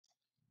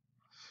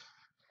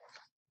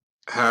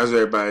How's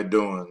everybody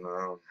doing?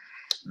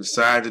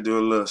 Decided to do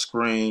a little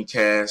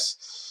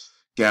screencast.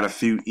 Got a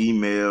few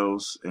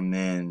emails and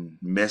then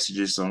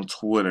messages on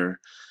Twitter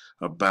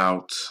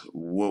about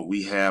what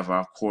we have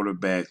our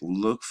quarterback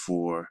look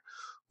for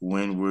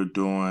when we're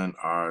doing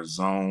our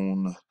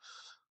zone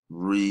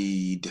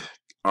read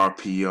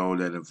RPO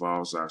that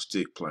involves our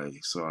stick play.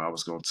 So I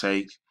was going to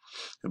take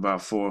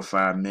about 4 or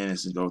 5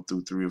 minutes and go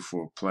through 3 or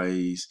 4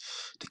 plays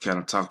to kind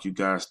of talk you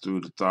guys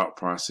through the thought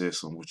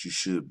process on what you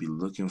should be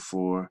looking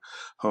for.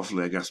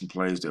 Hopefully, I got some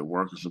plays that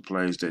work and some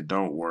plays that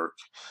don't work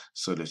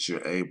so that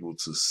you're able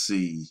to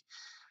see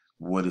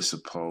what is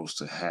supposed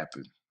to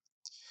happen.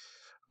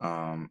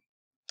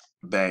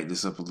 Back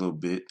this up a little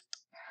bit.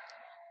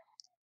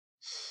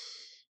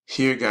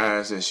 Here,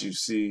 guys, as you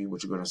see,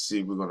 what you're going to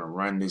see, we're going to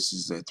run this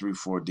is a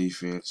 3-4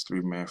 defense,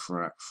 3-man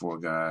front, 4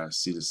 guys.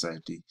 See the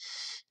safety.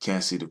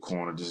 Can't see the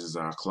corner. This is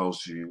our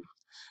close view.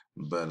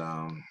 But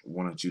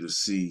wanted you to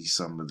see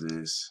some of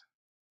this.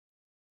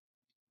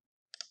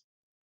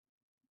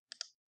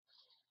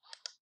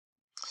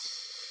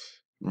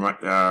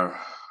 Right,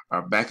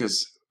 our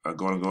backers are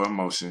going to go in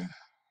motion.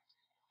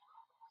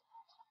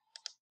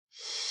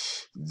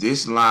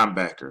 This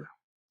linebacker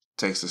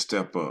takes a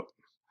step up,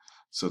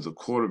 so the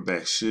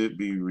quarterback should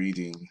be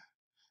reading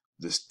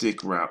the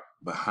stick route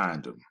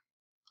behind him.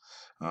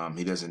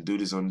 He doesn't do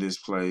this on this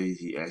play.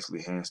 He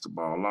actually hands the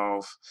ball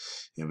off,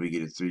 and we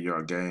get a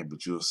 3-yard gain,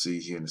 but you'll see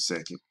here in a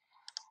second.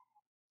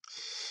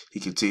 He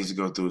continues to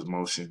go through his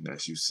motion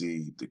as you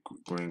see the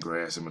green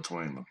grass in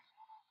between them.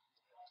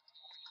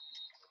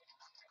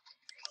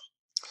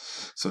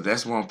 So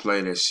that's one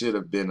play that should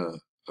have been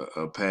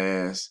a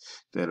pass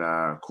that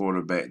our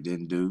quarterback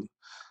didn't do.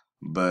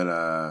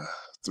 But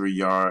 3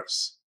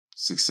 yards,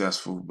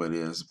 successful, but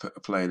it was a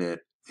play that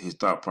his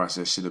thought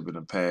process should have been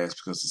a pass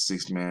because the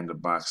 6th man in the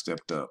box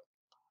stepped up.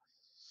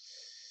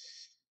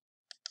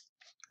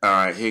 All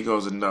right, here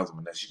goes another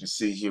one. As you can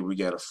see here, we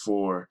got a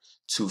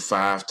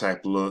 4-2-5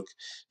 type look.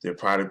 They're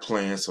probably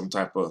playing some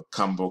type of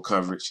combo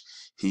coverage.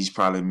 He's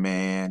probably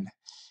man,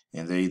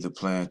 and they're either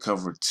playing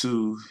cover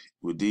 2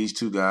 with these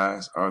 2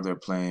 guys, or they're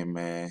playing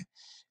man.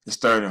 It's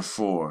 3rd and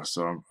 4,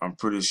 so I'm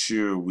pretty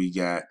sure we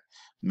got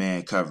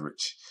man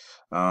coverage.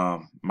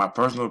 My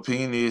personal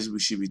opinion is we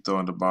should be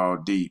throwing the ball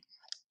deep.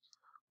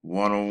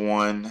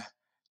 1-on-1,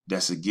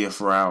 that's a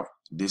gift route.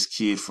 This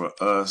kid for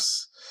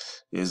us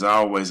is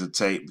always a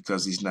take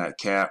because he's not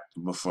capped,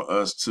 but for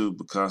us too,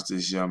 because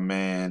this young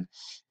man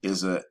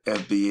is a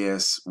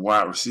FBS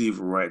wide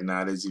receiver right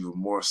now, there's even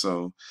more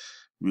so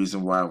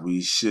reason why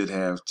we should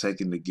have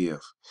taken the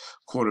gift.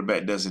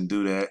 Quarterback doesn't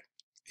do that.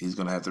 He's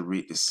going to have to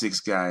read the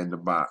 6th guy in the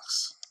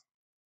box.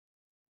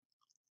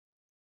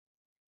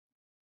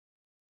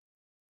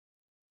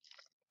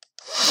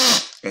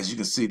 As you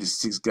can see, the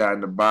 6th guy in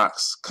the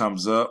box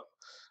comes up,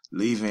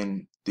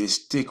 leaving this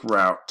stick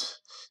route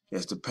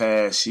as the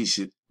pass he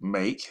should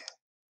make.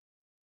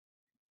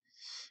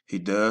 He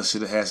does,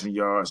 should have had some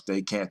yards.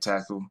 They can't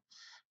tackle.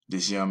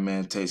 This young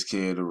man takes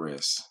care of the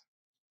rest.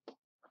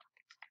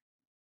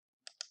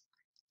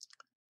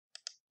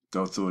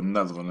 Go through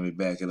another one. Let me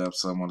back it up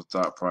some on the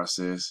thought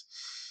process.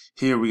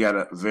 Here we got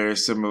a very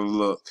similar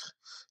look.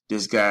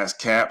 This guy's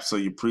capped, so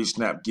your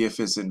pre-snap gift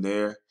isn't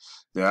there.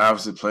 They're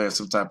obviously playing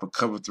some type of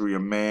cover 3 or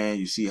man.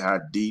 You see how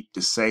deep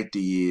the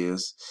safety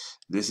is.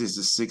 This is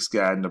the 6th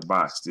guy in the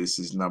box. This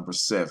is number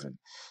 7.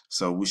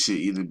 So we should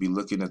either be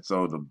looking to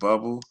throw the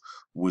bubble,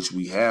 which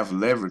we have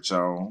leverage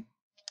on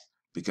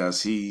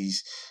because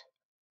he's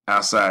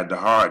outside the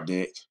hard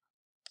deck,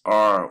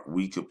 or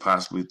we could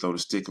possibly throw the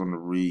stick on the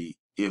read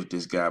if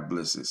this guy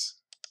blitzes.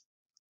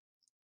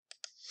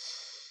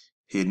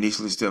 He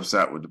initially steps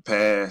out with the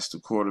pass. The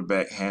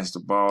quarterback hands the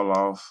ball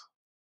off,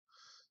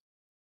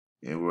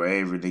 and we're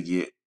able to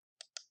get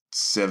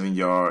 7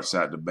 yards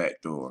out the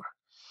back door.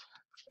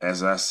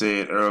 As I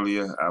said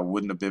earlier, I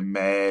wouldn't have been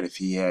mad if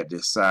he had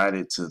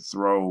decided to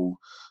throw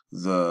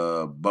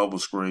the bubble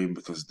screen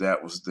because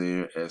that was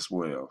there as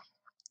well.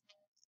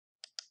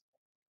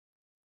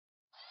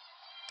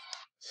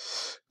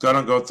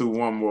 Gonna go through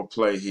one more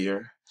play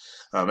here.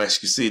 As you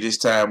can see, this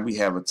time we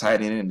have a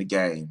tight end in the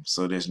game,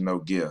 so there's no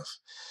gift.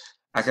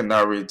 I can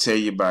already tell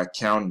you by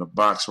counting the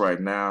box right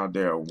now,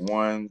 there are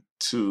 1,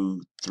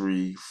 2,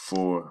 3,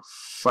 4,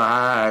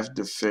 5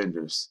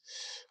 defenders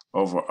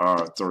over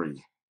R3.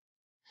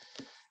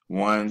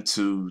 1,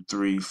 2,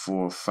 3,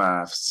 4,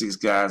 5, 6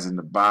 guys in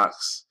the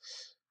box.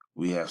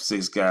 We have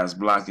 6 guys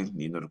blocking.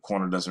 You know, the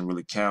corner doesn't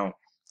really count.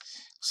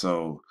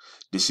 So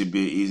this should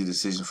be an easy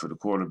decision for the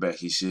quarterback.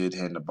 He should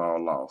hand the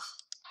ball off.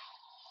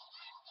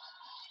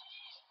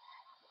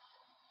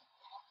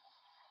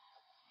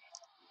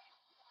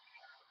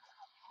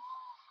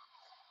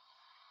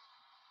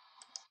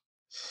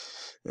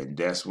 And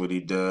that's what he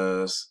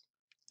does.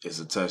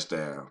 It's a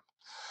touchdown.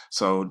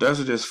 So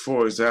those are just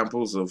 4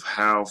 examples of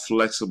how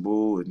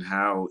flexible and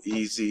how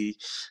easy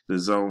the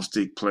zone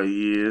stick play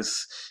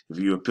is. If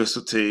you're a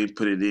pistol team,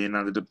 put it in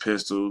under the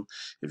pistol.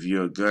 If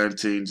you're a gun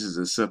team, this is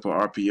a simple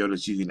RPO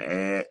that you can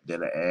add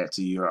that'll add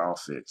to your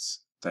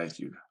offense. Thank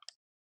you.